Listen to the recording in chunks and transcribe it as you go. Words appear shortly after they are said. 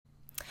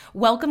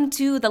Welcome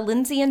to the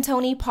Lindsay and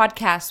Tony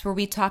podcast, where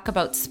we talk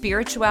about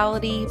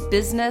spirituality,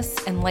 business,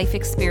 and life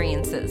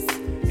experiences.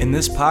 In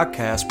this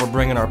podcast, we're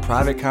bringing our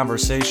private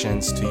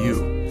conversations to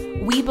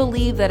you. We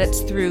believe that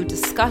it's through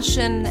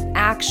discussion,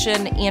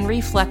 action, and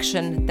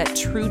reflection that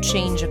true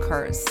change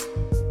occurs.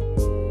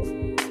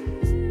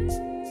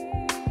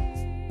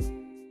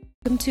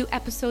 Welcome to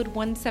episode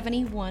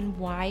 171,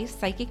 Why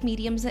Psychic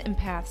Mediums and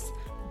Empaths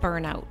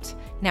Burnout.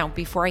 Now,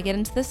 before I get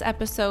into this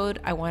episode,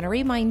 I want to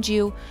remind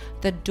you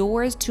the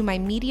doors to my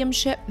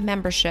mediumship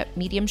membership,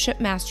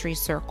 Mediumship Mastery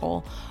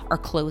Circle, are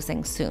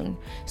closing soon.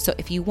 So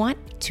if you want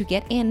to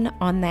get in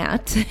on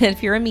that,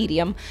 if you're a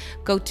medium,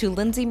 go to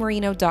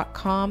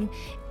lindsaymarino.com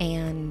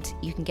and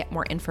you can get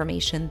more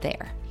information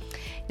there.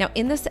 Now,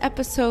 in this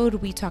episode,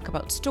 we talk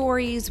about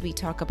stories, we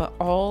talk about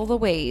all the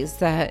ways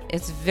that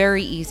it's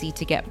very easy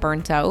to get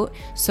burnt out.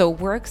 So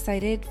we're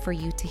excited for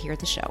you to hear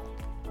the show.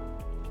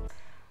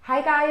 Hi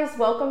guys,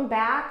 welcome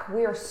back.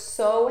 We are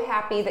so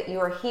happy that you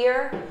are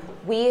here.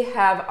 We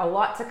have a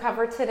lot to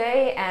cover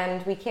today,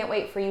 and we can't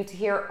wait for you to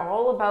hear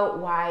all about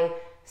why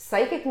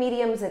psychic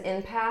mediums and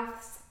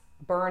empaths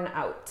burn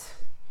out.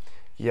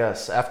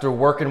 Yes, after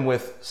working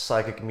with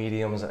psychic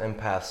mediums and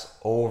empaths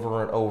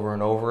over and over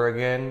and over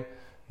again,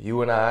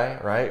 you and I,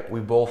 right, we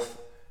both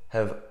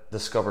have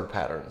discovered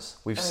patterns.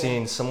 We've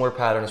seen similar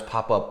patterns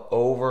pop up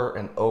over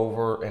and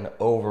over and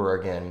over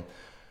again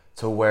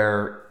to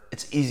where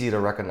it's easy to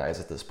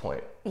recognize at this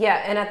point.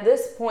 Yeah, and at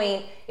this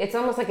point, it's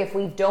almost like if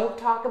we don't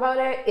talk about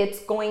it, it's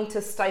going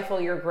to stifle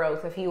your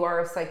growth if you are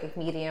a psychic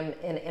medium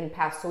and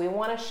empath. So we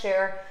want to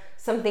share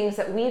some things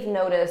that we've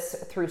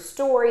noticed through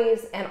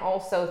stories and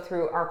also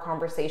through our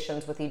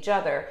conversations with each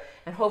other.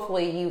 And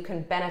hopefully you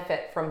can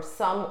benefit from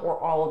some or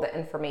all of the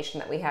information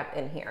that we have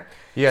in here.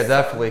 Yeah,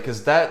 definitely,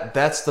 because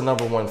that's the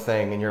number one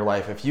thing in your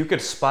life. If you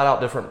could spot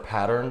out different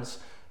patterns,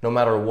 no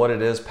matter what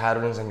it is,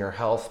 patterns in your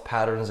health,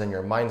 patterns in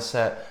your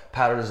mindset,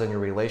 patterns in your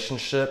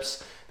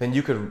relationships, then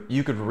you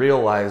could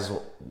realize,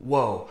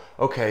 whoa,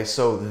 okay,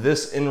 so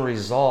this end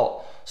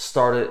result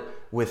started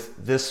with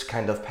this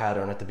kind of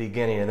pattern at the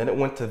beginning, and then it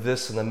went to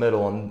this in the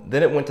middle, and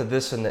then it went to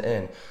this in the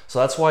end. So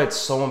that's why it's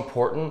so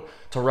important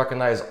to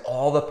recognize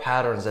all the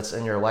patterns that's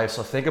in your life.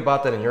 So think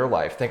about that in your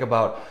life. Think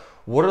about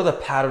what are the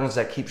patterns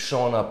that keep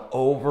showing up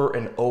over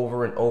and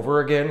over and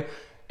over again,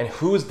 and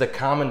who is the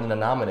common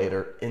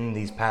denominator in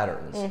these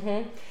patterns?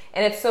 Mm-hmm.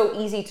 And it's so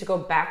easy to go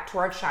back to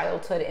our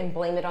childhood and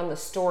blame it on the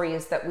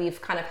stories that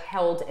we've kind of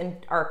held in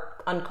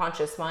our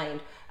unconscious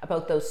mind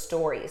about those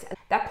stories. And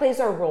that plays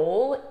a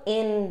role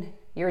in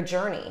your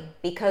journey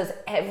because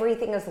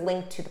everything is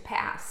linked to the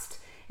past.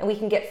 And we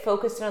can get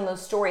focused on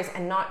those stories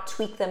and not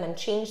tweak them and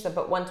change them.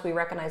 But once we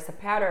recognize the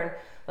pattern,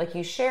 like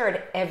you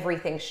shared,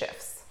 everything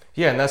shifts.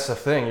 Yeah, and that's the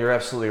thing. You're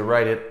absolutely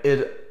right.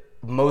 It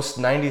most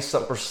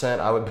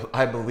 90%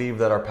 I believe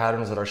that our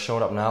patterns that are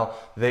showing up now,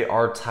 they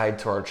are tied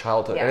to our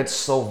childhood. Yeah. And it's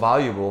so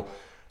valuable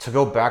to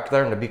go back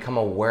there and to become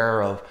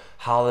aware of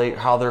how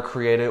they're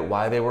created,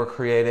 why they were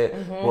created.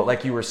 Mm-hmm. Well,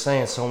 like you were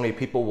saying, so many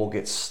people will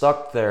get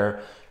stuck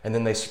there and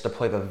then they start to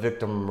play the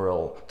victim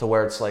role to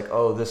where it's like,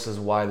 oh, this is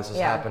why this is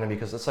happening,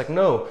 because it's like,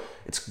 no,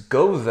 it's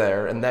go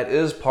there. And that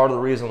is part of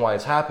the reason why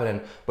it's happening.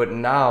 But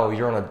now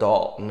you're an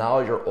adult. Now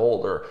you're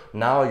older.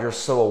 Now you're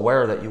so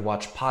aware that you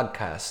watch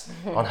podcasts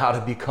on how to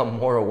become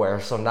more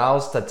aware. So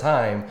now's the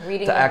time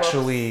to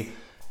actually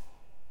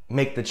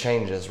make the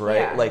changes, right?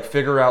 Yeah. Like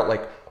figure out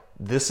like,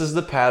 this is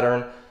the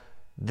pattern.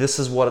 This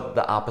is what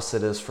the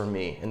opposite is for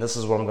me. And this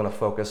is what I'm going to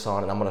focus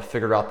on. And I'm going to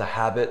figure out the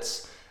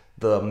habits,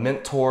 the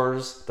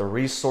mentors, the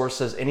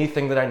resources,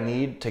 anything that I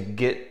need to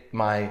get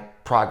my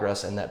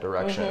progress in that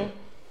direction. Mm-hmm.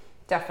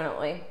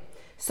 Definitely.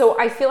 So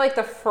I feel like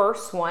the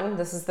first one,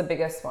 this is the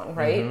biggest one,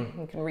 right?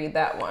 Mm-hmm. You can read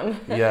that one.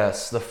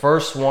 Yes. The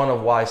first one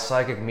of why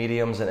psychic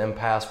mediums and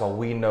empaths, while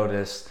we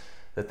notice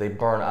that they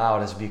burn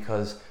out, is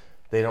because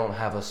they don't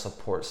have a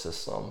support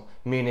system.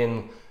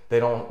 Meaning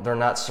they're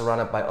not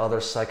surrounded by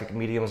other psychic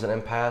mediums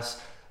and empaths.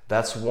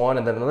 That's one.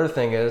 And then another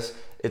thing is,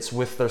 it's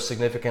with their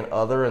significant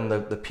other and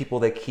the people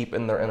they keep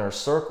in their inner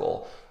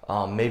circle.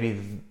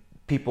 Maybe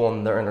people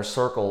in their inner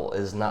circle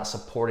is not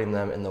supporting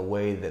them in the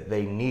way that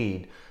they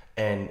need.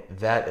 And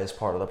that is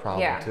part of the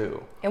problem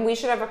too. And we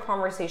should have a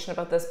conversation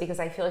about this because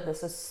I feel like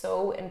this is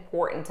so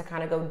important to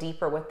kind of go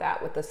deeper with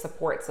that, with the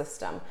support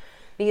system.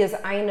 Because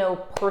I know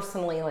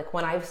personally, like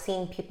when I've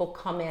seen people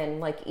come in,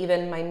 like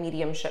even my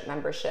mediumship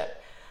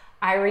membership,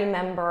 I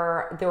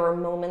remember there were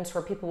moments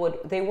where people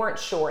they weren't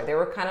sure. They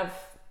were kind of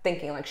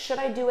thinking like, should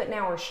I do it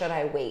now or should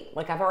I wait?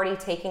 Like I've already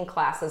taken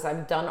classes,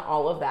 I've done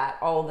all of that,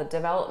 all of the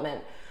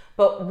development.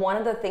 But one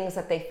of the things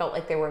that they felt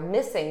like they were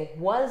missing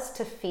was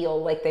to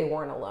feel like they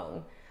weren't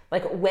alone.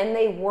 Like when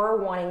they were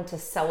wanting to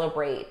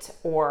celebrate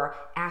or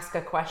ask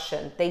a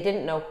question, they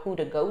didn't know who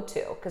to go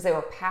to because they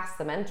were past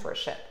the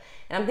mentorship.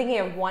 And I'm thinking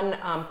of one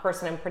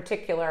person in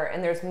particular,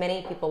 and there's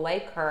many people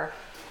like her,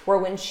 where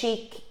when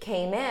she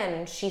came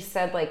in, she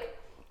said like,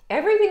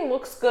 everything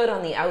looks good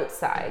on the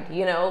outside,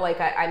 you know, like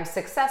I'm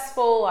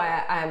successful,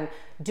 I'm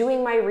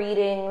doing my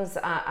readings,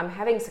 I'm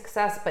having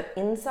success, but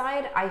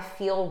inside I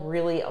feel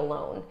really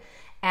alone.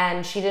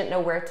 and she didn't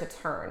know where to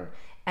turn.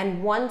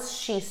 And once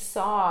she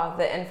saw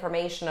the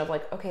information of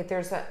like, okay,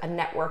 there's a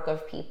network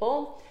of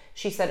people,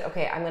 she said,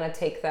 okay, I'm going to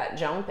take that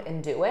jump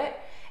and do it.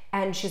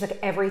 And she's like,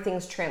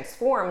 everything's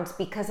transformed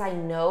because I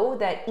know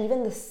that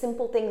even the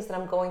simple things that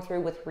I'm going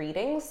through with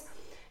readings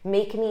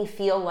make me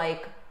feel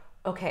like,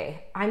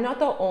 okay, I'm not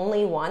the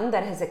only one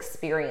that has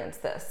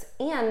experienced this.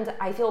 And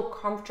I feel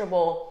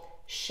comfortable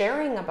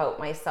sharing about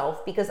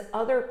myself because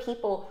other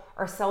people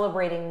are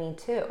celebrating me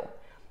too.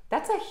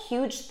 That's a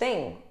huge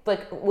thing.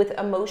 Like with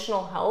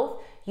emotional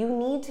health, you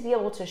need to be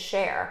able to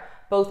share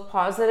both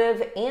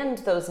positive and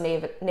those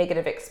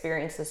negative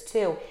experiences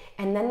too.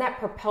 And then that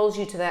propels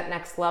you to that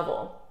next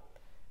level.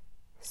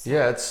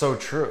 Yeah, it's so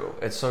true.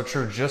 It's so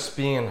true. Just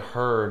being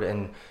heard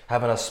and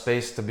having a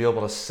space to be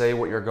able to say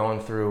what you're going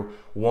through,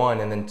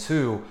 one, and then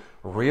two,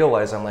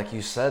 realizing, like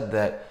you said,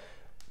 that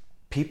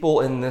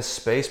people in this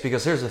space,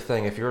 because here's the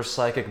thing, if you're a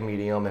psychic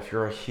medium, if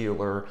you're a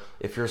healer,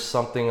 if you're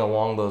something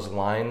along those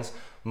lines,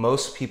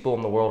 most people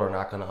in the world are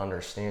not going to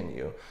understand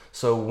you.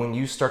 So when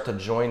you start to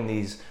join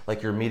these,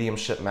 like your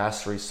mediumship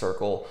mastery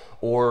circle,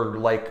 or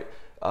like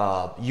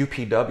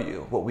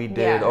UPW, what we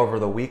did over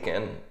the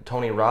weekend,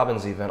 Tony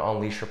Robbins event,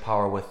 Unleash Your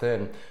Power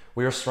Within,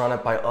 we were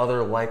surrounded by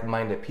other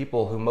like-minded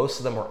people who most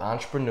of them were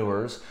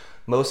entrepreneurs.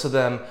 Most of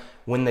them,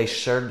 when they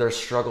shared their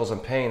struggles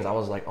and pains, I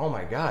was like, oh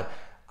my God,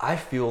 I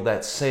feel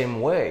that same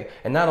way.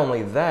 And not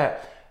only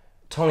that,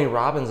 Tony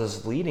Robbins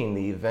is leading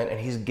the event and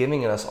he's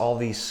giving us all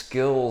these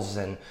skills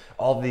and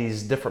all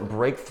these different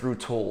breakthrough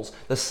tools.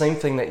 The same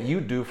thing that you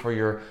do for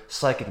your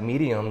psychic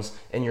mediums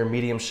in your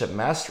mediumship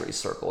mastery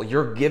circle.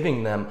 You're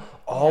giving them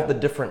all the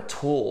different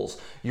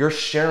tools. You're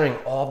sharing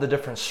all the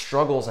different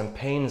struggles and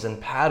pains and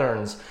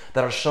patterns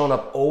that are showing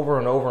up over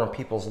and over in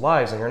people's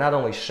lives. And you're not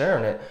only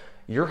sharing it,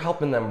 you're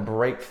helping them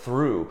break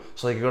through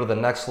so they can go to the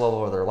next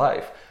level of their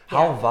life.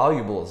 How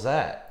valuable is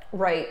that?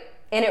 Right.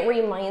 And it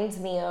reminds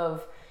me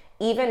of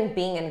even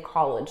being in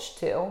college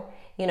too.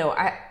 You know,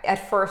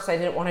 at first I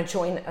didn't want to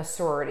join a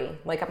sorority.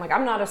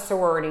 I'm not a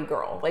sorority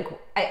girl. Like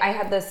I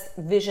had this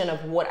vision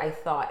of what I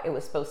thought it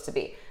was supposed to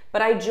be.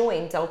 But I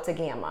joined Delta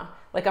Gamma.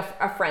 Like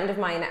a friend of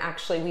mine,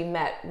 actually,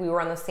 we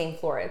were on the same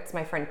floor. It's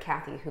my friend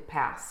Kathy who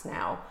passed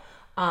now.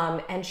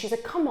 And she's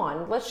like, come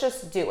on, let's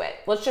just do it.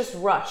 Let's just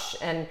rush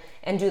and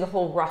do the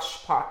whole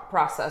rush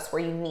process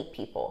where you meet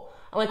people.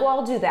 I'm like, well,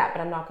 I'll do that,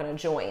 but I'm not going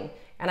to join.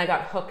 And I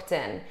got hooked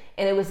in.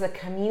 And it was the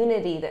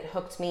community that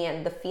hooked me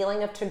in. The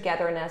feeling of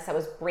togetherness. I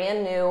was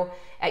brand new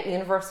at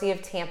University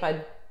of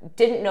Tampa.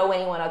 Didn't know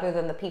anyone other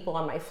than the people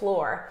on my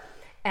floor.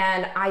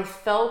 And I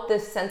felt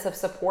this sense of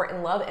support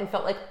and love and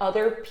felt like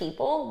other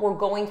people were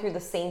going through the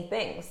same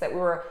things, that we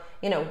were,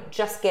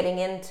 just getting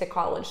into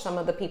college, some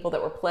of the people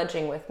that were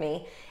pledging with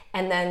me.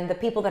 And then the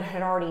people that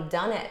had already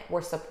done it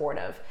were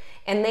supportive.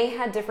 And they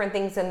had different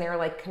things in there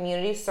like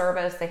community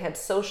service. They had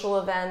social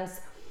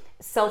events,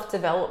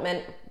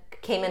 self-development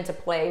came into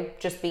play,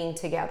 just being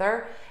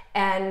together.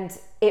 And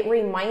it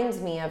reminds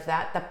me of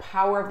that, the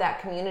power of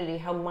that community,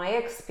 how my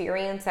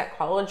experience at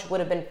college would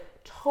have been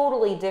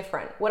totally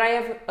different. Would I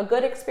have a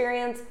good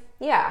experience?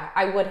 Yeah,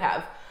 I would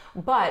have.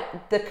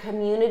 But the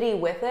community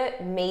with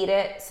it made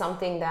it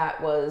something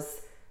that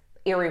was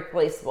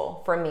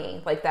irreplaceable for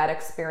me. Like that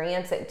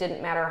experience, it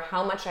didn't matter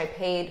how much I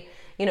paid,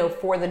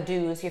 for the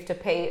dues. You have to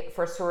pay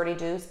for sorority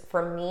dues.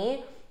 For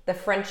me, the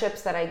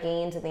friendships that I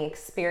gained and the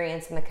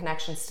experience and the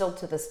connection still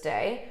to this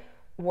day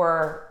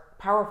were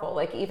powerful.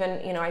 Like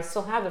even, I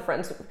still have the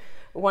friends.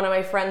 One of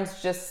my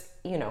friends just,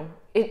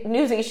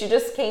 Newsy, she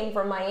just came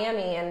from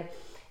Miami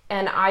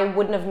and I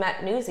wouldn't have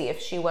met Newsy if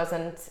she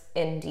wasn't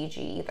in DG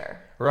either.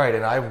 Right,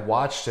 and I've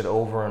watched it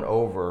over and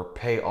over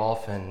pay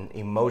off in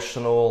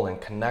emotional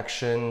and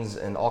connections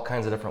and all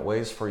kinds of different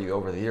ways for you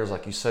over the years.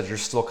 Like you said, you're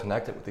still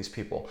connected with these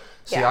people.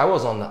 See, I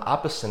was on the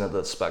opposite end of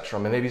the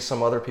spectrum, and maybe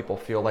some other people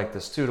feel like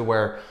this too, to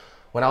where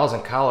when I was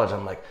in college,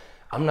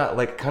 I'm not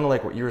like, kind of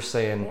like what you were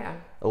saying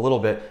a little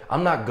bit,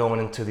 I'm not going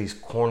into these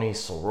corny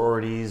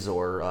sororities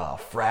or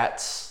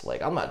frats.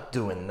 Like, I'm not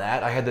doing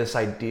that. I had this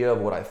idea of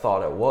what I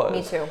thought it was.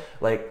 Me too.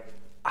 Like,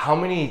 how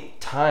many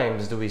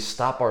times do we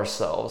stop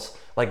ourselves?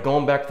 Like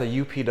going back to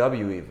the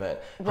UPW event,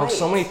 how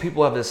so many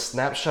people have this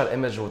snapshot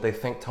image of what they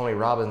think Tony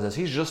Robbins is.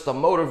 He's just a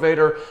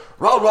motivator.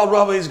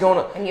 Rah, he's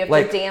going to... And you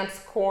have to dance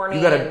corny.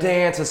 You got to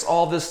dance. It's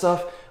all this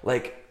stuff.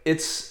 Like,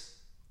 it's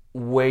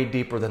way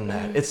deeper than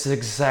that. It's the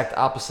exact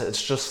opposite.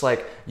 It's just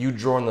like you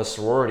join the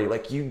sorority.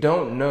 Like, you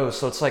don't know.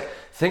 So it's like,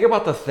 think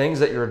about the things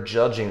that you're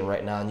judging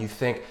right now, and you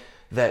think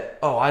that,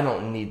 oh, I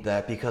don't need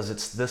that because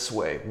it's this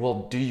way.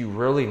 Well, do you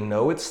really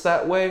know it's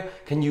that way?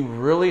 Can you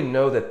really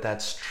know that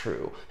that's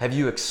true? Have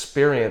you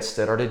experienced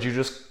it, or did you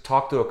just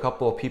talk to a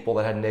couple of people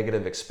that had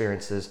negative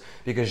experiences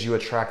because you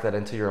attract that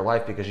into your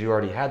life because you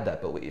already had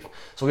that belief?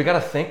 So we got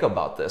to think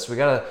about this. We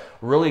got to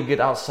really get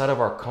outside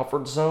of our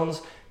comfort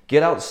zones,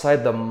 get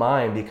outside the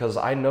mind, because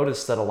I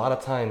noticed that a lot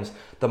of times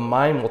the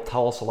mind will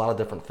tell us a lot of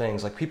different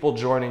things. Like people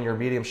joining your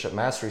mediumship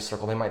mastery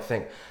circle, they might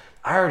think,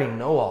 I already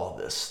know all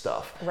this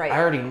stuff. Right. I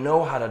already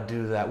know how to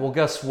do that. Well,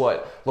 guess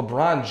what?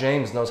 LeBron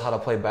James knows how to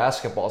play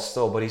basketball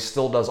still, but he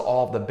still does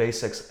all of the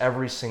basics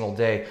every single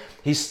day.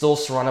 He's still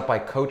surrounded by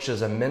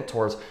coaches and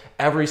mentors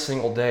every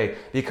single day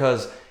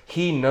because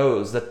he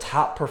knows the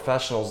top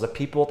professionals, the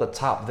people at the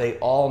top, they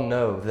all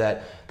know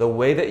that the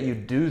way that you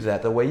do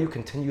that, the way you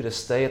continue to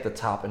stay at the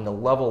top and to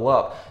level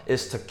up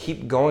is to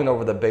keep going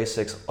over the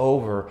basics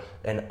over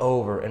and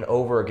over and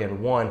over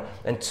again, one.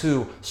 And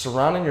two,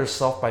 surrounding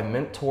yourself by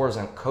mentors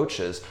and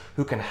coaches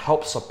who can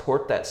help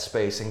support that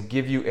space and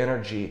give you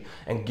energy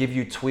and give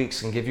you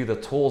tweaks and give you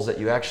the tools that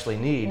you actually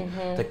need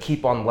to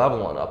keep on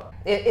leveling up.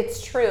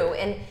 It's true.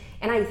 And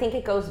I think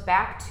it goes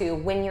back to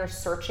when you're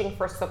searching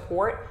for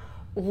support,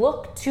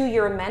 look to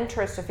your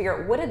mentors to figure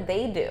out what did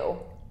they do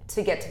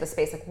to get to the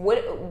space. Like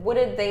what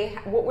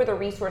were the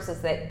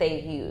resources that they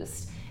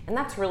used? And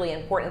that's really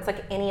important. It's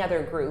like any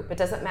other group. It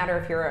doesn't matter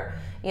if you're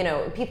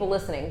people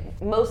listening,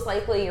 most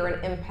likely you're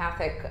an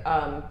empathic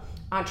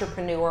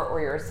entrepreneur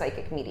or you're a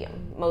psychic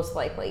medium, most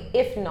likely.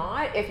 If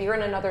not, if you're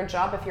in another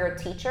job, if you're a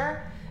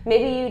teacher,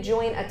 maybe you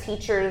join a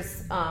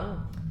teacher's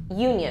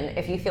union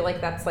if you feel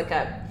like that's like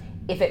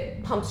if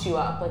it pumps you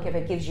up, like if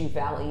it gives you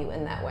value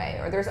in that way.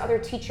 Or there's other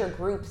teacher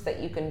groups that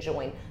you can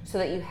join so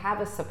that you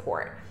have a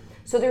support.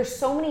 So there's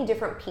so many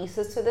different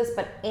pieces to this,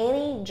 but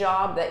any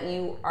job that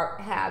you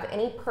have,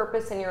 any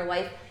purpose in your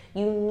life,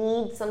 you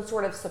need some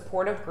sort of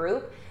supportive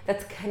group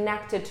that's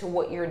connected to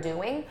what you're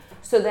doing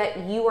so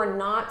that you are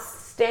not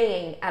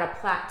staying at a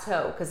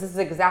plateau, because this is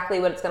exactly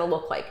what it's gonna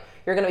look like.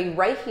 You're gonna be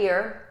right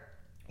here,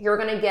 you're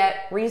gonna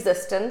get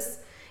resistance,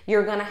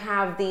 you're gonna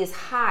have these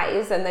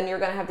highs, and then you're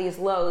gonna have these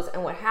lows.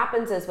 And what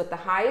happens is with the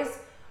highs,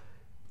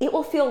 it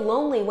will feel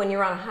lonely when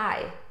you're on a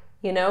high.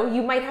 You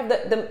might have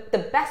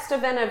the best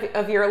event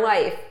of your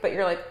life, but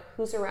you're like,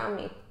 who's around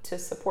me to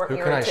support me?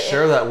 Who can I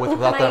share that with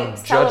without them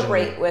judging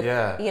me? With,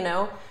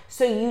 yeah.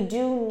 So you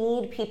do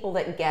need people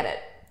that get it.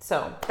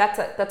 So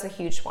that's a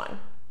huge one.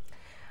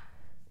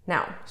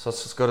 Now, so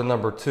let's just go to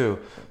number 2.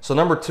 So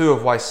number 2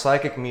 of why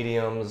psychic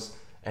mediums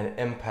and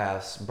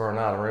empaths burn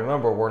out. And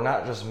remember, we're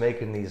not just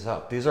making these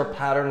up. These are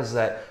patterns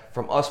that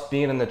from us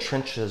being in the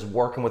trenches,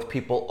 working with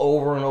people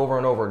over and over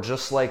and over,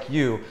 just like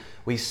you,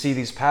 we see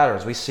these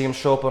patterns. We see them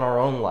show up in our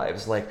own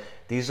lives. Like,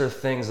 these are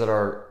things that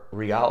are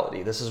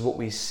reality. This is what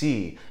we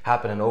see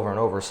happening over and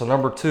over. So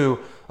number 2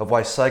 of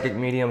why psychic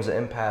mediums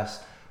and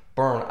empaths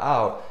burn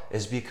out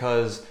is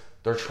because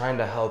they're trying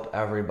to help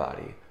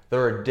everybody.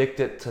 They're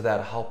addicted to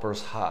that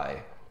helper's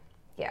high.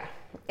 Yeah.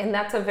 And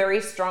that's a very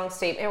strong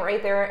statement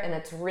right there, and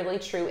it's really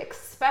true,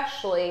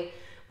 especially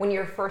when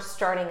you're first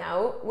starting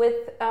out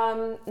with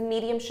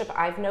mediumship.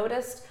 I've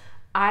noticed,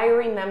 I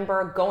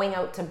remember going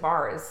out to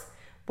bars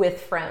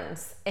with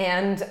friends,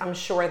 and I'm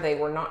sure they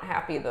were not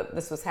happy that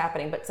this was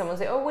happening, but someone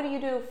would say, oh, what do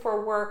you do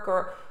for work,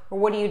 or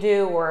what do you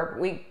do, or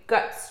we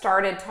got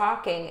started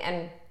talking,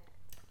 and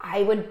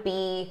I would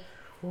be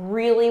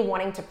really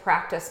wanting to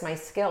practice my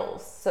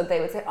skills. So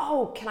they would say,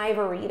 oh, can I have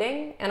a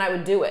reading? And I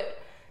would do it.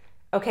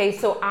 Okay,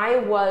 so I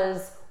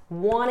was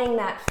wanting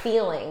that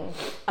feeling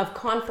of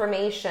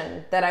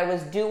confirmation that I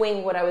was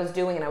doing what I was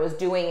doing, and I was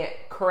doing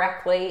it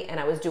correctly, and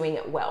I was doing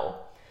it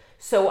well.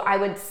 So I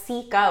would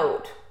seek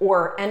out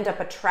or end up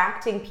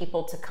attracting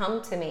people to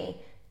come to me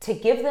to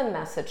give them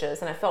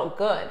messages, and it felt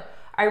good.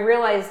 I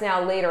realize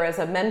now later as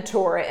a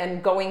mentor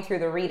and going through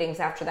the readings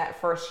after that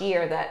first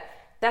year that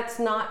that's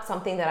not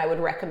something that I would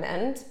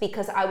recommend,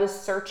 because I was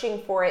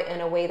searching for it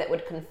in a way that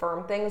would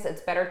confirm things.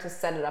 It's better to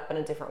set it up in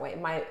a different way,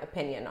 my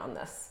opinion on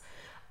this.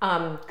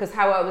 Because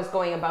how I was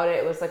going about it,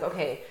 it was like,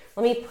 okay,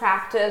 let me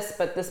practice,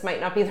 but this might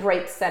not be the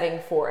right setting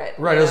for it.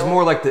 Right, it was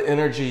more like the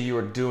energy you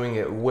were doing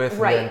it with,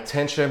 right, and the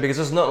intention, because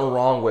there's nothing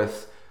wrong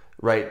with,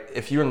 right,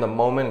 if you're in the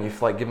moment and you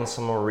feel like giving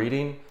someone a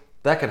reading,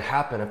 that could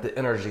happen if the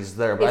energy's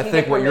there. But I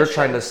think what you're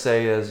trying to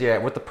say is,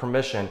 with the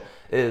permission,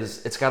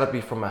 is it's got to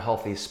be from a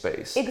healthy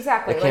space.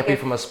 Exactly. It can't be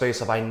from a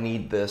space of I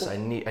need this, I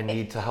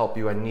need to help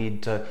you, I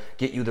need to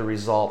get you the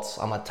results,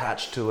 I'm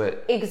attached to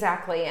it.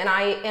 Exactly. And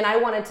I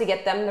wanted to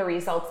get them the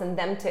results and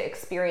them to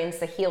experience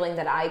the healing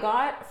that I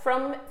got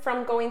from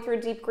going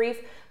through deep grief.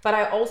 But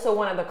I also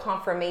wanted the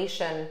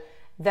confirmation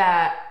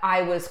that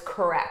I was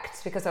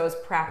correct because I was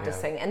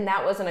practicing, and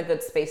that wasn't a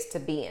good space to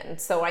be in.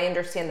 So I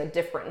understand the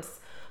difference.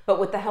 But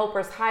with the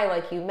helper's high,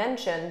 like you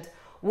mentioned,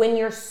 when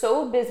you're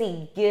so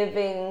busy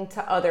giving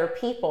to other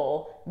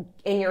people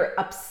and you're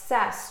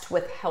obsessed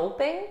with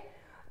helping,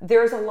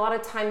 there's a lot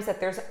of times that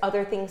there's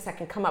other things that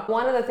can come up.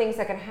 One of the things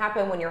that can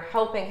happen when you're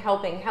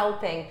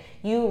helping,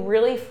 you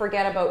really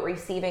forget about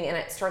receiving, and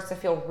it starts to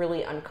feel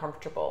really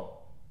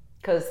uncomfortable,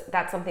 because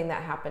that's something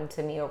that happened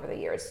to me over the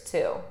years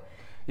too.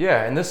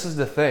 Yeah, and this is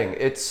the thing.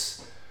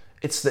 It's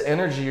the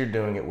energy you're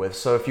doing it with.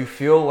 So if you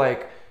feel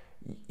like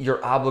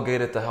you're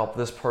obligated to help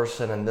this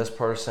person and this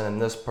person and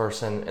this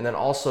person, and then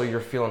also you're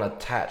feeling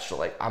attached,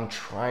 like I'm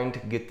trying to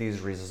get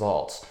these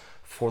results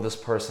for this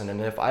person, and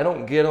if I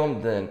don't get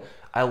them, then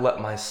I let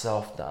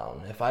myself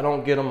down. If I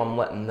don't get them, I'm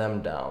letting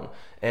them down.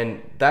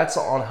 And that's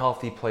an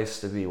unhealthy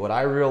place to be. What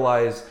I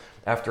realized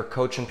after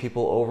coaching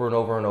people over and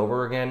over and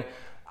over again,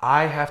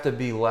 I have to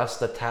be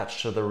less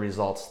attached to the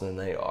results than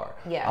they are.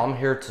 Yeah. I'm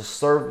here to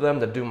serve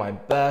them, to do my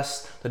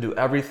best, to do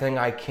everything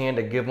I can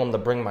to give them, to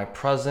bring my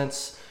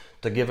presence,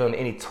 to give them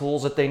any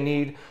tools that they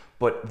need.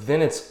 But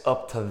then it's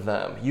up to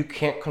them. You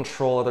can't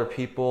control other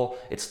people.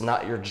 It's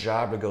not your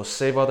job to go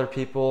save other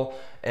people.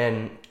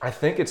 And I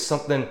think it's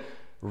something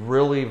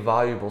really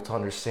valuable to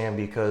understand,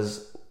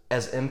 because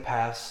as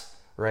empaths,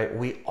 right,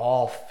 we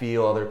all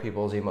feel other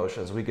people's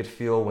emotions. We could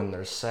feel when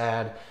they're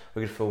sad,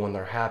 we could feel when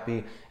they're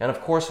happy. And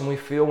of course, when we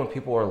feel when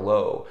people are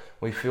low,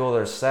 we feel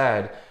they're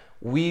sad,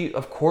 we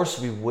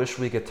wish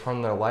we could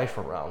turn their life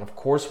around. Of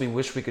course, we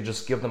wish we could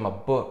just give them a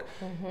book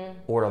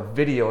or a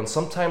video. And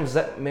sometimes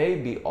that may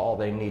be all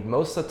they need.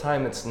 Most of the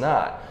time, it's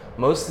not.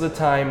 Most of the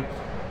time...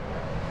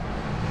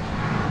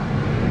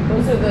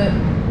 Those are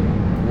the...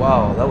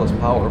 Wow, that was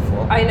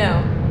powerful. I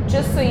know.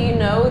 Just so you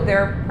know,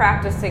 they're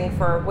practicing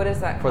for, what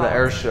is that called? For the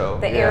air show.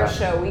 The air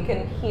show. We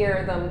can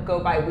hear them go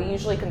by. We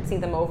usually can see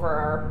them over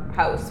our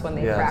house when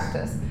they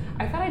practice.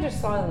 I thought I just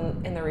saw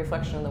them in the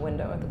reflection in the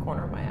window at the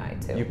corner of my eye,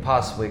 too. You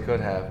possibly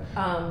could have.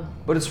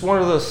 But it's one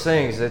of those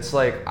things. It's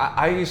like,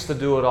 I used to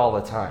do it all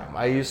the time.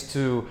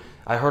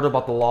 I heard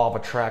about the law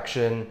of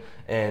attraction,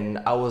 and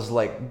I was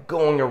like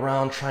going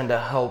around trying to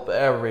help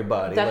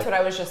everybody. That's what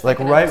I was just like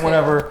thinking. Right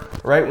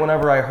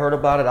whenever I heard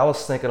about it, I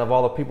was thinking of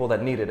all the people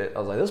that needed it. I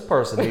was like, this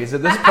person needs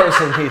it. This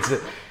person needs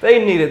it.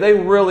 They need it. They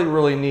really,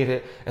 really need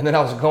it. And then I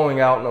was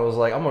going out and I was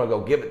like, I'm gonna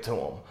go give it to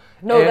them.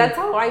 No, that's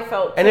how I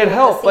felt. And it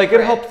helped. Like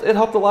it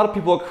helped a lot of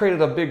people. It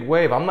created a big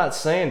wave. I'm not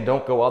saying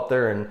don't go out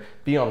there and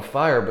be on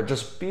fire, but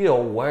just be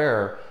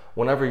aware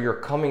whenever you're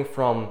coming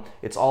from.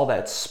 It's all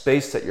that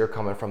space that you're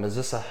coming from. Is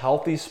this a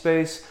healthy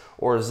space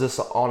or is this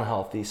an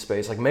unhealthy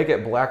space? Like, make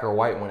it black or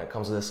white when it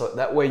comes to this. So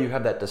that way you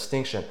have that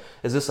distinction.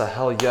 Is this a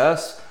hell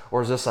yes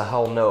or is this a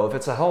hell no? If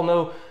it's a hell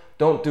no,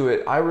 don't do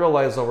it. I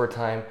realize over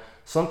time,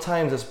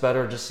 sometimes it's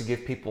better just to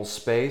give people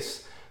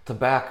space to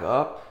back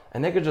up,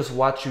 and they could just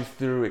watch you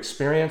through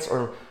experience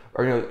or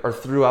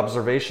through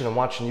observation and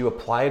watching you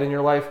apply it in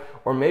your life,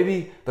 or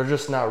maybe they're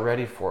just not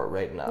ready for it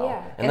right now.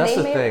 Yeah, and that's they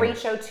the may thing.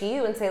 reach out to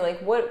you and say, like,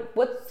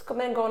 what's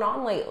been going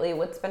on lately?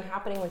 What's been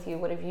happening with you?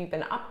 What have you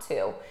been up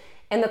to?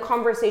 And the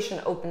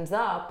conversation opens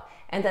up,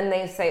 and then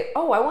they say,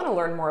 oh, I want to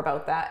learn more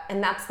about that.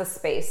 And that's the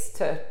space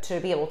to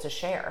be able to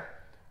share.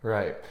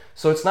 Right.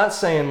 So it's not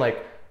saying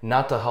like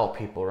not to help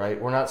people,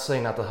 right? We're not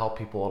saying not to help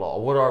people at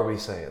all. What are we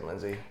saying,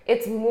 Lindsay?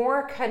 It's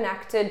more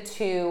connected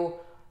to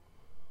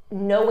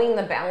knowing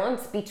the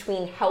balance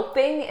between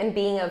helping and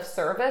being of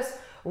service,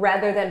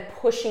 rather than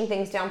pushing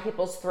things down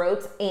people's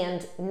throats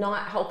and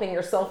not helping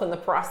yourself in the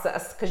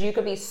process. Because you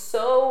could be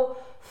so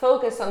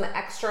focused on the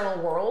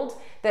external world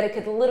that it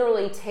could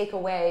literally take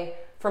away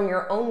from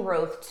your own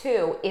growth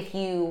too, if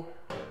you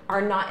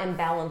are not in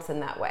balance in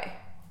that way.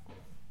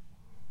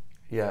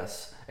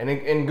 Yes.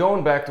 And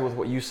going back to with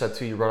what you said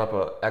too, you brought up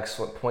an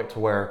excellent point to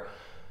where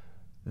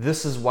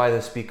this is why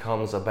this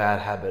becomes a bad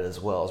habit as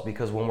well, is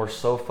because when we're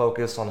so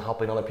focused on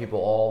helping other people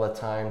all the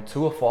time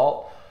to a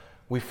fault,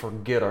 we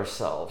forget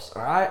ourselves.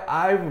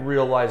 I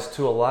realized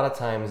too, a lot of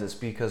times it's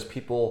because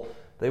people,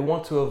 they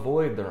want to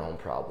avoid their own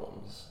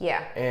problems.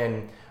 Yeah.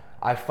 And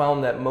I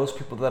found that most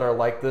people that are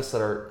like this,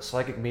 that are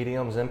psychic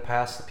mediums,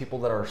 empaths, the people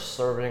that are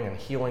serving and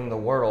healing the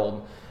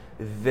world,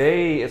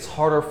 it's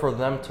harder for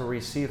them to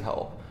receive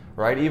help,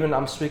 right? Even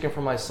I'm speaking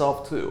for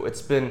myself too.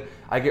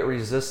 I get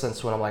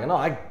resistance when I'm like, no,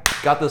 I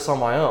got this on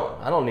my own.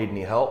 I don't need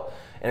any help.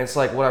 And it's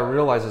like, what I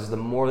realize is the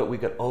more that we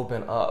could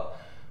open up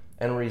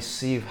and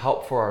receive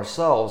help for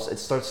ourselves, it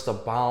starts to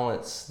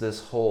balance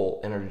this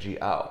whole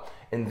energy out.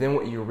 And then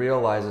what you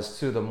realize is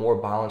too, the more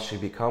balanced you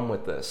become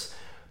with this,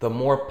 the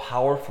more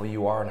powerful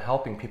you are in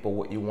helping people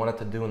what you wanted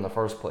to do in the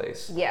first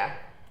place. Yeah,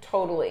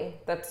 totally.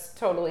 That's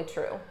totally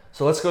true.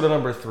 So let's go to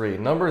number 3.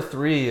 Number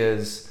 3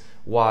 is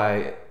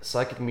why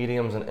psychic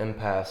mediums and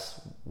empaths,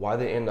 why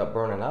they end up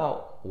burning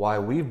out, why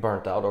we've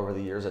burnt out over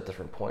the years at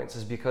different points,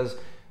 is because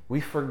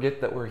we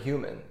forget that we're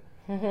human.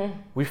 Mm-hmm.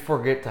 We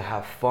forget to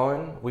have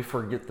fun. We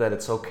forget that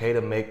it's okay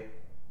to make,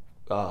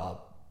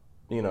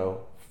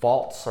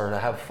 faults or to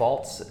have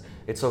faults.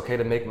 It's okay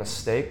to make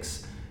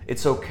mistakes.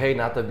 It's okay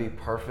not to be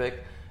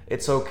perfect.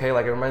 It's okay,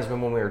 like it reminds me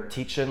when we were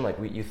teaching, like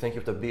you think you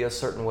have to be a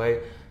certain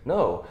way.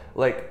 No,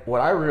 like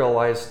what I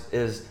realized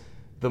is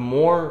the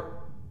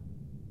more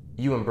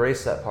you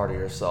embrace that part of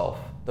yourself,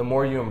 the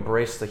more you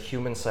embrace the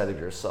human side of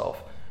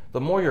yourself,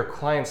 the more your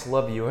clients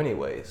love you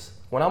anyways.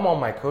 When I'm on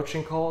my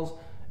coaching calls,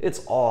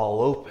 it's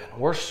all open.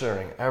 We're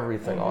sharing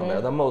everything on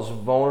there, the most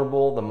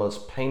vulnerable, the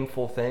most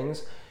painful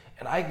things.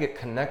 And I get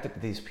connected to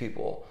these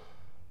people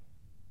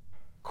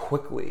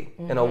quickly.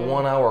 In a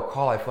 1-hour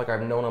call, I feel like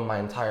I've known them my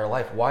entire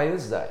life. Why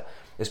is that?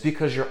 It's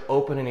because you're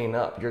opening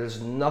up.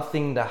 There's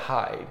nothing to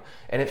hide.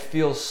 And it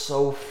feels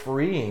so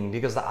freeing,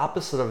 because the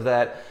opposite of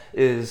that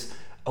is,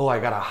 oh, I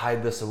gotta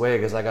hide this away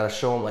because I gotta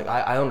show them like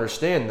I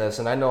understand this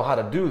and I know how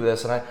to do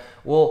this. And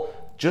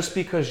just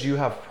because you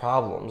have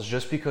problems,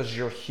 just because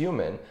you're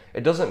human,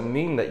 it doesn't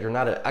mean that you're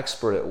not an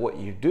expert at what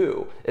you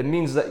do. It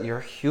means that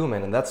you're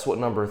human, and that's what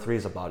number 3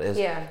 is about.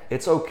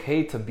 It's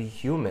okay to be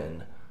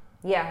human.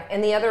 Yeah,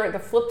 and the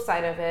flip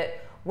side of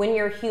it, when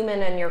you're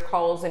human and your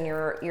calls and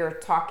you're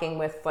talking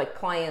with like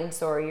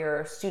clients or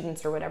your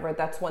students or whatever,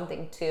 that's one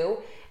thing too.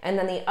 And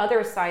then the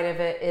other side of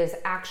it is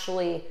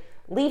actually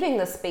leaving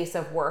the space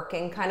of work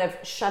and kind of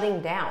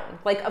shutting down.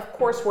 Like, of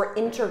course, we're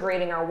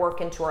integrating our work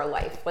into our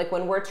life. Like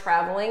when we're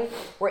traveling,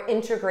 we're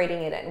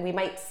integrating it in. We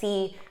might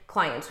see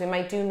clients, we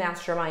might do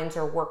masterminds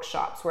or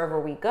workshops wherever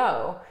we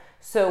go.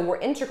 So we're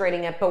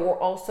integrating it, but we're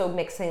also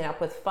mixing it up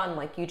with fun,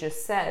 like you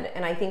just said.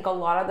 And I think a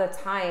lot of the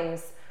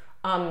times,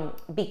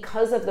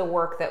 because of the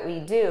work that we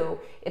do,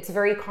 it's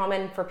very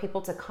common for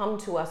people to come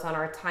to us on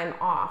our time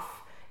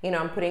off. You know,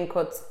 I'm putting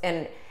quotes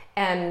and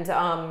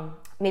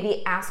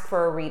maybe ask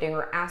for a reading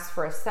or ask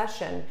for a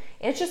session.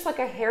 And it's just like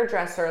a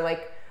hairdresser.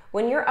 Like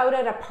when you're out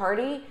at a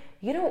party,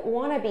 you don't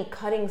want to be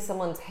cutting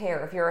someone's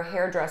hair. If you're a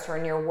hairdresser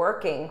and you're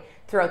working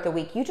throughout the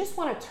week, you just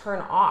want to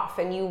turn off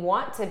and you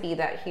want to be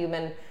that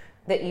human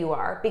that you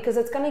are, because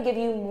it's going to give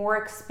you more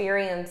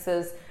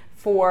experiences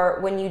for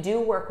when you do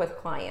work with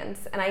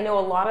clients. And I know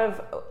a lot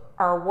of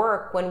our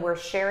work, when we're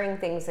sharing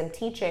things and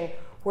teaching,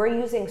 we're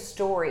using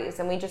stories.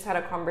 And we just had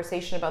a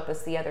conversation about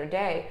this the other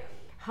day.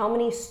 How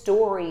many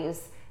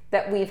stories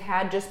that we've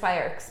had just by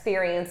our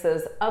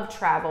experiences of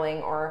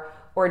traveling or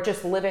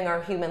just living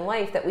our human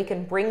life that we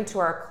can bring to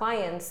our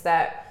clients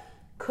that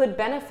could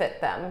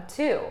benefit them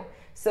too.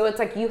 So it's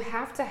like you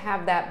have to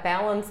have that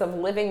balance of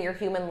living your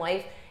human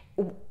life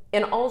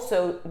and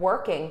also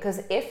working,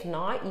 because if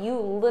not, you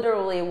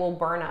literally will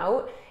burn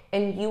out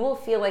and you will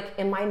feel like,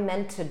 am I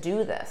meant to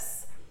do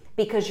this?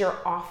 Because you're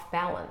off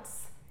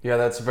balance. Yeah,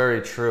 that's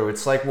very true.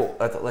 It's like, well,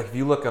 like if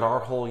you look at our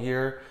whole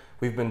year,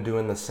 we've been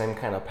doing the same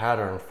kind of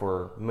pattern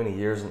for many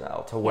years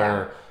now, to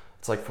where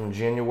it's like from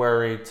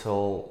January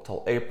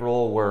till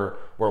April, we're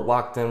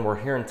locked in.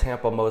 We're here in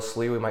Tampa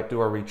mostly. We might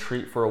do a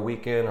retreat for a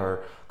weekend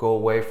or go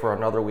away for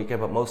another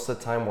weekend, but most of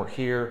the time we're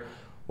here.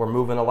 We're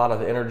moving a lot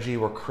of energy.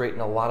 We're creating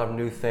a lot of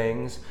new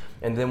things.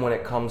 And then when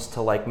it comes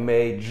to like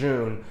May,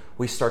 June,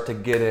 we start to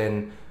get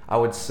in, I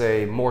would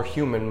say, more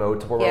human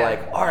mode, to where we're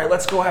like, all right,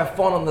 let's go have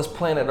fun on this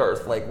planet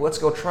Earth. Like, let's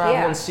go travel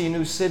and see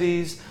new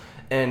cities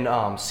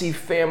and see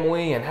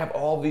family and have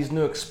all these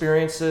new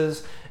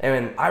experiences.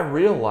 And I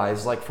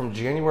realized, like, from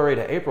January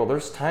to April,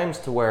 there's times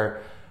to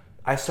where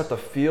I start to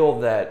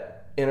feel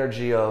that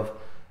energy of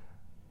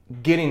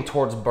getting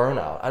towards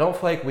burnout. I don't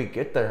feel like we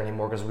get there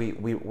anymore because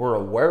we're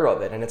aware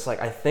of it. And it's like,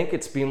 I think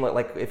it's being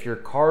like if your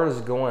car is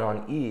going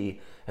on E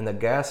and the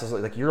gas is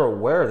like, you're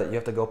aware that you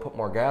have to go put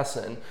more gas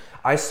in.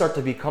 I start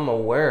to become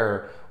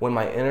aware when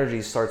my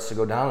energy starts to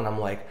go down and I'm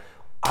like,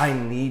 I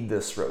need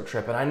this road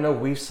trip. And I know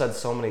we've said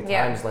so many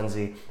times,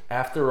 Lindsay,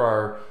 after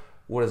our,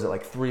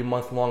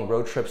 3-month-long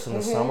road trips in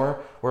the summer,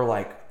 we're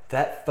like,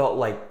 that felt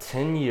like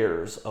 10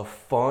 years of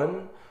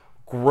fun,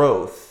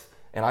 growth,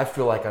 and I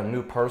feel like a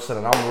new person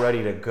and I'm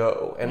ready to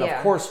go. And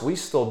of course, we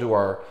still do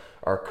our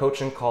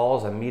coaching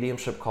calls and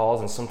mediumship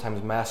calls and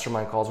sometimes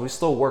mastermind calls. We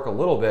still work a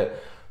little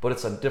bit, but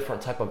it's a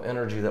different type of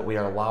energy that we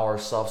allow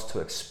ourselves to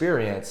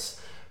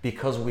experience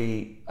because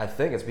I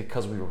think it's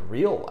because we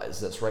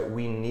realize this, right?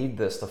 We need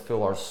this to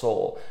fill our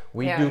soul.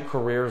 We do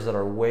careers that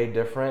are way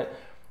different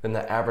than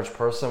the average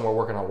person. We're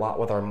working a lot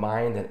with our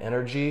mind and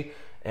energy,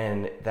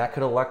 and that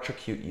could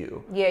electrocute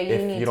you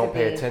if you don't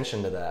pay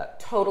attention to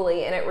that.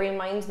 Totally. And it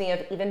reminds me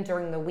of even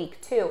during the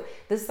week too.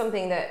 This is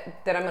something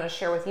that I'm going to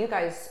share with you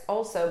guys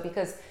also,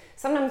 because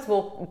sometimes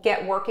we'll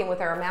get working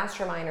with our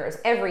masterminders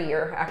every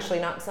year, actually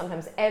not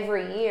sometimes,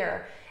 every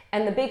year.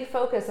 And the big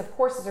focus, of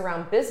course, is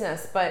around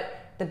business, but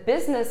the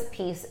business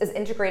piece is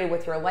integrated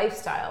with your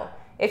lifestyle.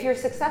 If you're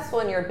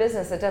successful in your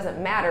business, it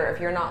doesn't matter if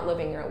you're not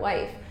living your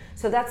life.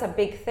 So that's a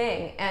big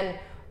thing. And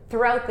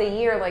throughout the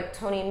year, like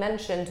Tony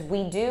mentioned,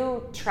 we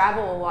do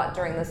travel a lot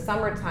during the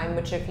summertime,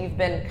 which if you've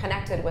been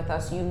connected with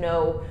us, you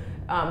know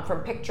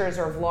from pictures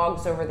or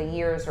vlogs over the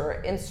years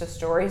or Insta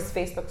stories,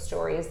 Facebook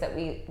stories, that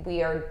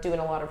we are doing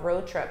a lot of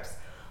road trips.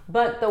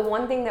 But the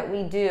one thing that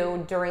we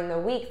do during the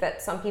week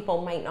that some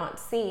people might not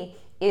see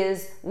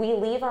is we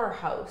leave our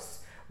house.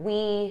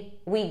 We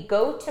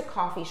go to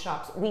coffee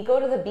shops. We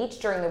go to the beach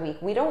during the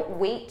week. We don't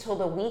wait till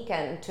the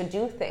weekend to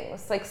do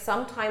things. Like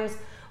sometimes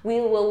we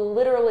will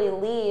literally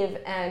leave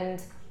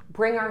and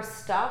bring our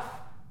stuff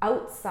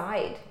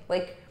outside.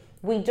 Like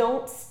we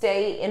don't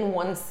stay in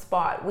one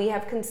spot. We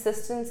have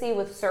consistency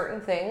with certain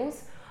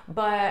things,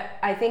 but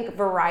I think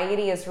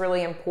variety is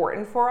really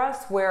important for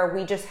us, where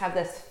we just have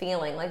this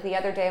feeling. Like the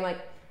other day, I'm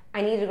like,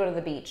 I need to go to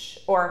the beach,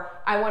 or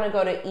I want to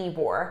go to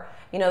Ybor,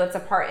 that's a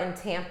part in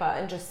Tampa,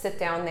 and just sit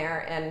down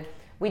there. And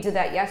we did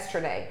that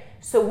yesterday.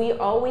 So we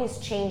always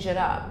change it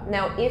up.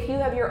 Now, if you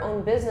have your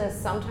own business,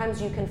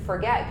 sometimes you can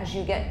forget because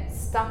you get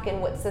stuck in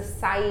what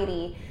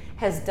society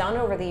has done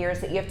over the years,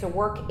 that you have to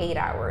work 8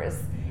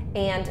 hours.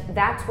 And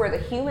that's where the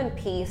human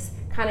piece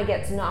kind of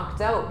gets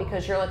knocked out,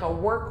 because you're like a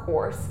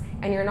workhorse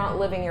and you're not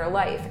living your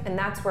life. And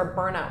that's where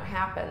burnout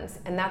happens.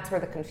 And that's where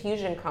the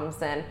confusion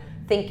comes in,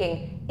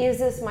 thinking, is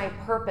this my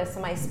purpose?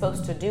 Am I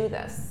supposed to do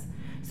this?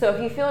 So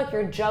if you feel like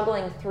you're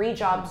juggling 3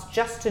 jobs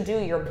just to do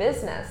your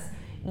business,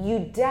 you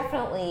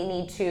definitely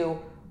need to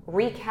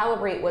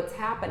recalibrate what's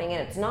happening,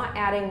 and it's not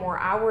adding more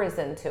hours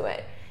into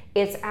it.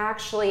 It's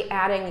actually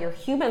adding your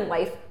human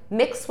life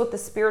mixed with the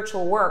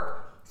spiritual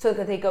work so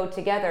that they go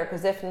together.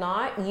 Because if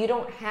not, you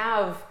don't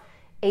have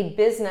a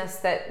business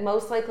that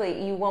most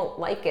likely you won't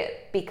like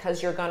it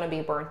because you're going to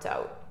be burnt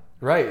out.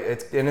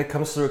 Right. And it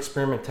comes through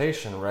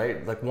experimentation,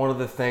 right? Like one of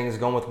the things,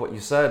 going with what you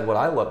said, what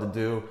I love to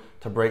do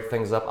to break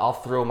things up, I'll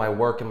throw my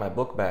work in my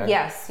book bag.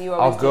 Yes, you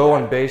always I'll go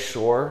on Bay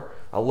Shore.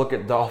 I'll look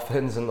at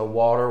dolphins in the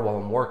water while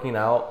I'm working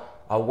out.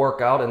 I'll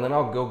work out, and then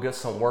I'll go get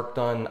some work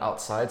done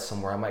outside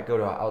somewhere. I might go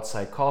to an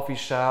outside coffee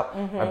shop.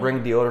 I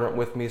bring deodorant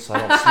with me so I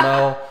don't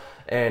smell.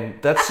 And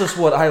that's just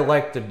what I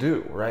like to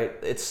do, right?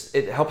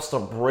 It helps to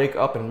break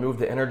up and move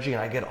the energy,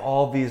 and I get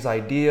all these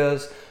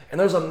ideas. And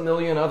there's a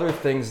million other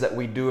things that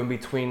we do in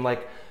between,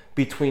 like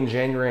between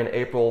January and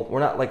April. We're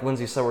not, like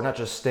Lindsay said, we're not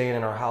just staying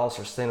in our house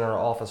or staying in our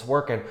office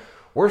working.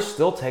 We're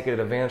still taking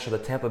advantage of the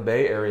Tampa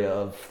Bay area,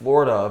 of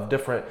Florida, of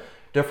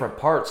different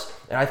parts.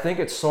 And I think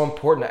it's so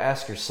important to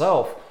ask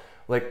yourself,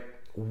 like,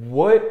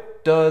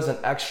 what does an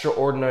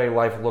extraordinary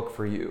life look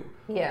for you?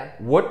 Yeah.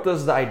 What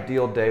does the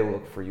ideal day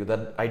look for you?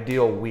 The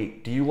ideal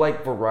week? Do you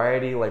like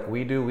variety like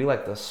we do? We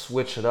like to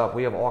switch it up.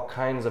 We have all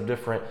kinds of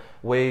different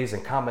ways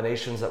and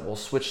combinations that will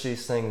switch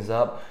these things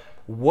up.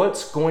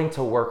 What's going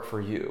to work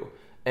for you?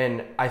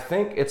 And I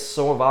think it's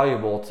so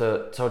valuable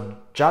to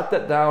jot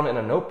that down in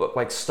a notebook.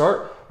 Like,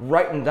 start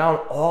writing down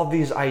all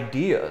these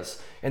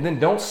ideas, and then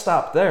don't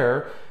stop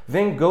there.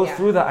 Then go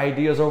through the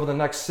ideas over the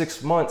next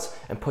 6 months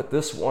and put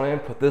this one in,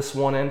 put this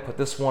one in, put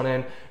this one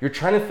in. You're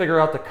trying to figure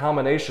out the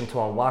combination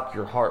to unlock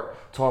your heart,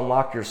 to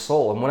unlock your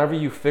soul. And whenever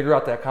you figure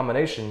out that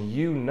combination,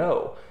 you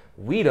know.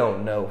 We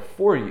don't know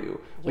for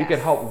you. Yes. We can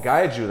help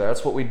guide you there.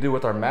 That's what we do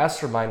with our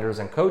masterminders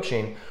and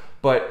coaching.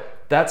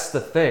 But that's the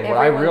thing. What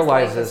I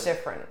realize is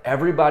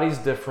everybody's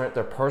different.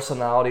 Their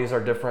personalities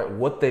are different.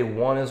 What they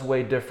want is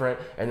way different.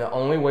 And the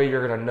only way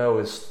you're going to know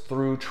is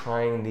through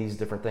trying these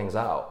different things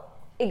out.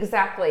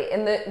 Exactly.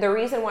 And the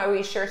reason why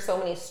we share so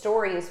many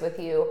stories with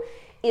you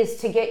is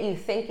to get you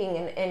thinking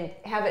and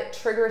have it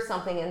trigger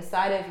something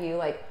inside of you,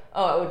 like,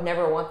 oh, I would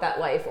never want that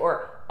life,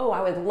 or, oh,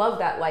 I would love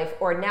that life,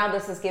 or now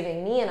this is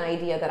giving me an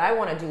idea that I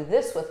want to do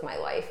this with my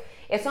life.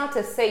 It's not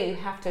to say you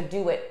have to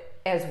do it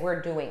as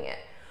we're doing it.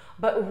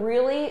 But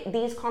really,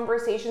 these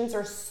conversations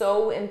are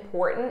so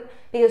important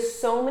because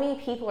so many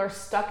people are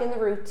stuck in the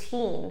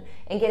routine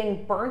and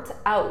getting burnt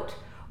out.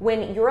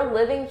 When you're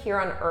living here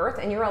on earth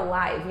and you're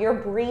alive, you're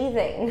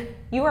breathing,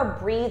 you are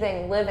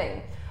breathing,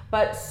 living.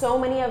 But so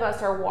many of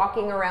us are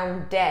walking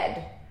around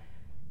dead,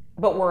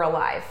 but we're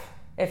alive,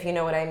 if you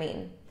know what I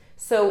mean.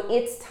 So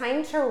it's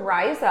time to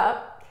rise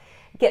up,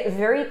 get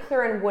very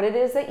clear on what it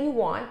is that you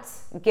want,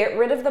 get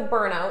rid of the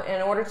burnout. And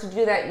in order to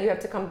do that, you have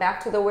to come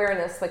back to the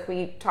awareness like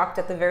we talked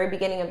at the very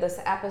beginning of this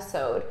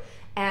episode.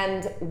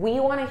 And we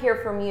want to hear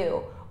from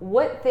you.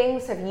 What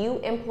things have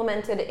you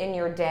implemented in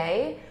your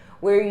day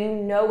where you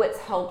know it's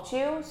helped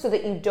you so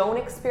that you don't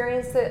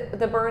experience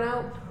the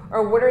burnout?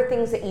 Or what are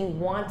things that you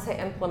want to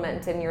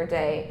implement in your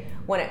day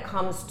when it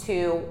comes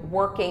to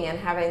working and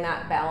having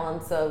that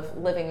balance of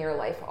living your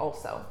life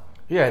also?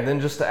 Yeah, and then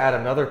just to add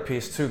another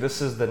piece too,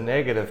 this is the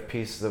negative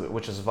piece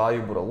which is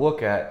valuable to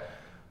look at.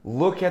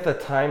 Look at the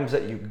times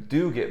that you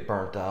do get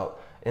burnt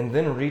out and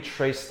then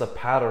retrace the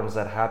patterns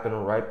that happen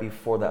right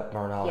before that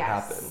burnout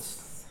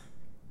happens.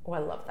 Oh, I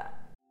love that.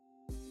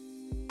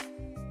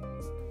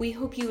 We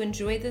hope you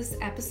enjoyed this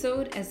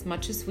episode as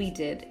much as we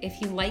did.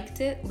 If you liked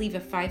it, leave a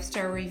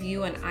 5-star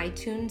review on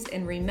iTunes,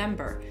 and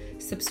remember,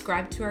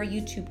 subscribe to our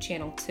YouTube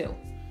channel too.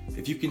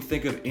 If you can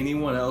think of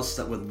anyone else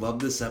that would love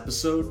this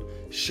episode,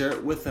 share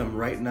it with them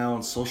right now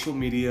on social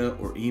media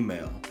or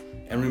email.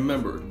 And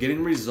remember,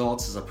 getting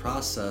results is a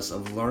process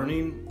of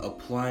learning,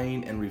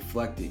 applying, and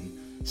reflecting.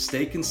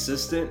 Stay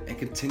consistent and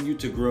continue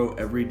to grow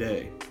every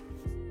day.